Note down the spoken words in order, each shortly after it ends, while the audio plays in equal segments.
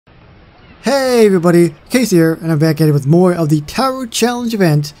Hey everybody, Case here, and I'm back at it with more of the Tower Challenge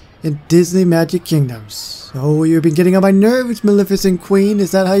event in Disney Magic Kingdoms. So you've been getting on my nerves, Maleficent Queen, is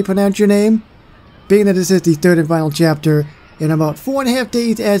that how you pronounce your name? Being that this is the third and final chapter, in about 4.5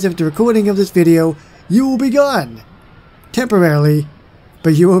 days as of the recording of this video, you will be gone. Temporarily,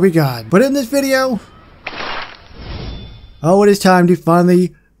 but you will be gone. But in this video, it is time to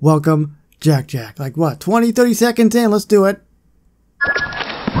finally welcome Jack. Like what, 20-30 seconds in, let's do it.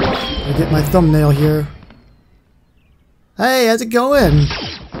 I get my thumbnail here. Hey, how's it going?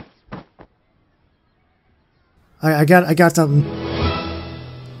 I got something.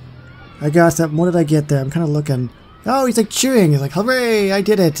 What did I get there? I'm kind of looking. Oh, he's like cheering. He's like, hooray, I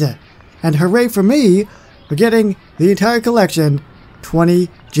did it. And hooray for me for getting the entire collection, 20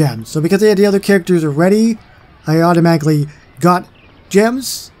 gems. So because the other characters already, I automatically got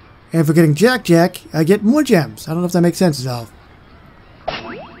gems. And for getting Jack, I get more gems. I don't know if that makes sense at all.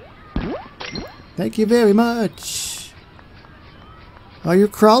 Thank you very much. Oh, you're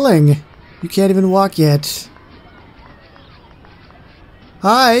crawling. You can't even walk yet.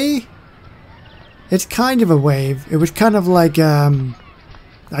 Hi. It's kind of a wave. It was kind of like, I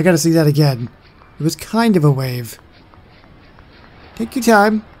gotta see that again. It was kind of a wave. Take your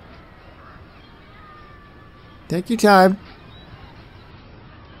time. Take your time.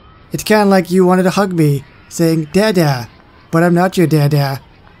 It's kind of like you wanted to hug me, saying, Dada. But I'm not your Dada.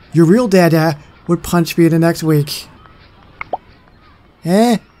 Your real Dada would punch me in the next week.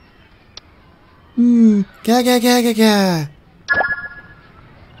 Eh? Ga.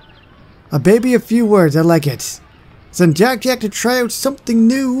 A baby of few words, I like it. Send Jack to try out something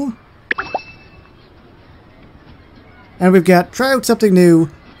new. And we've got try out something new,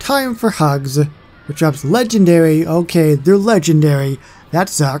 time for hugs, which drops legendary. Okay, they're legendary. That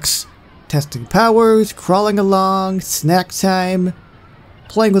sucks. Testing powers, crawling along, snack time,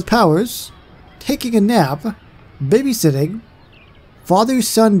 playing with powers, taking a nap, babysitting,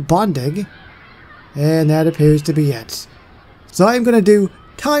 father-son bonding, and that appears to be it. So I'm going to do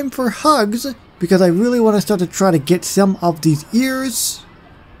time for hugs because I really want to start to try to get some of these ears.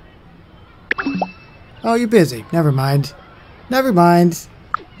 Oh, you're busy. Never mind. Never mind.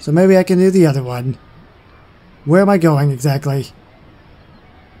 So maybe I can do the other one. Where am I going exactly?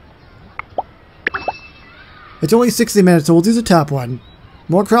 It's only 60 minutes, so we'll do the top one.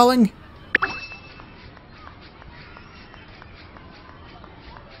 More crawling?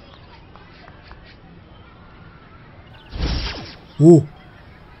 Ooh.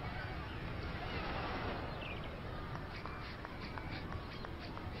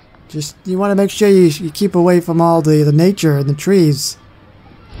 Just, you want to make sure you keep away from all the nature and the trees.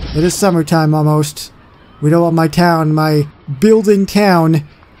 It is summertime almost. We don't want my building town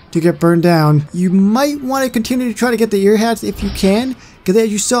to get burned down. You might want to continue to try to get the ear hats if you can, because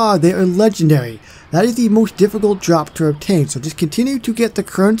as you saw, they are legendary. That is the most difficult drop to obtain, so just continue to get the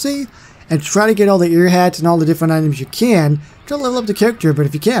currency and try to get all the ear hats and all the different items you can. Try to level up the character, but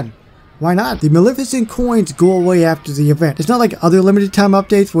if you can, why not? The Maleficent coins go away after the event. It's not like other limited time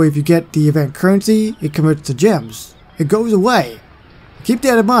updates where if you get the event currency, it converts to gems. It goes away. Keep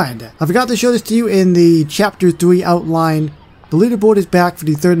that in mind. I forgot to show this to you in the Chapter 3 outline. The leaderboard is back for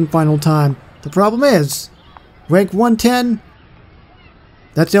the third and final time. The problem is, rank 110,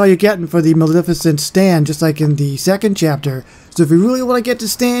 that's all you're getting for the Maleficent stand, just like in the second chapter. So if you really want to get the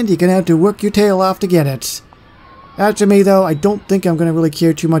stand, you're going to have to work your tail off to get it. As for me though, I don't think I'm going to really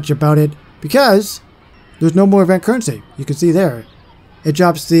care too much about it, because there's no more event currency. You can see there. It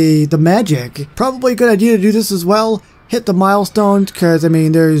drops the magic. Probably a good idea to do this as well. Hit the milestones, because I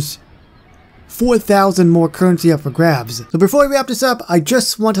mean there's 4,000 more currency up for grabs. So before we wrap this up, I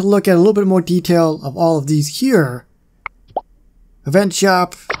just want to look at a little bit more detail of all of these here. Event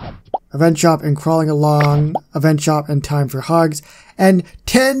shop and crawling along, event shop and time for hugs, and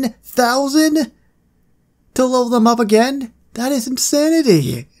 10,000 to level them up again? That is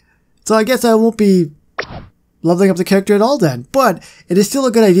insanity. So I guess I won't be leveling up the character at all then, but it is still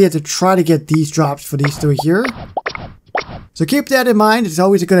a good idea to try to get these drops for these three here. So keep that in mind. It's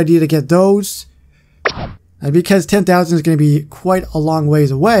always a good idea to get those. And because 10,000 is going to be quite a long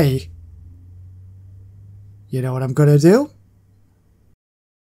ways away, you know what I'm going to do?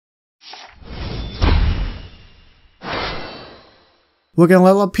 We're going to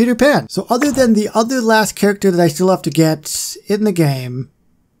level up Peter Pan. So other than the other last character that I still have to get in the game,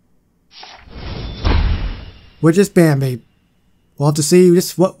 which is Bambi, we'll have to see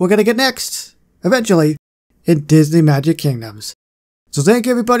just what we're going to get next, eventually, in Disney Magic Kingdoms. So thank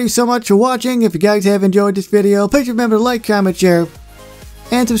you everybody so much for watching. If you guys have enjoyed this video, please remember to like, comment, share,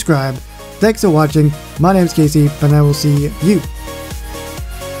 and subscribe. Thanks for watching. My name is Casey, and I will see you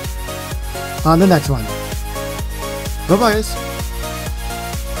on the next one. Bye-bye, guys.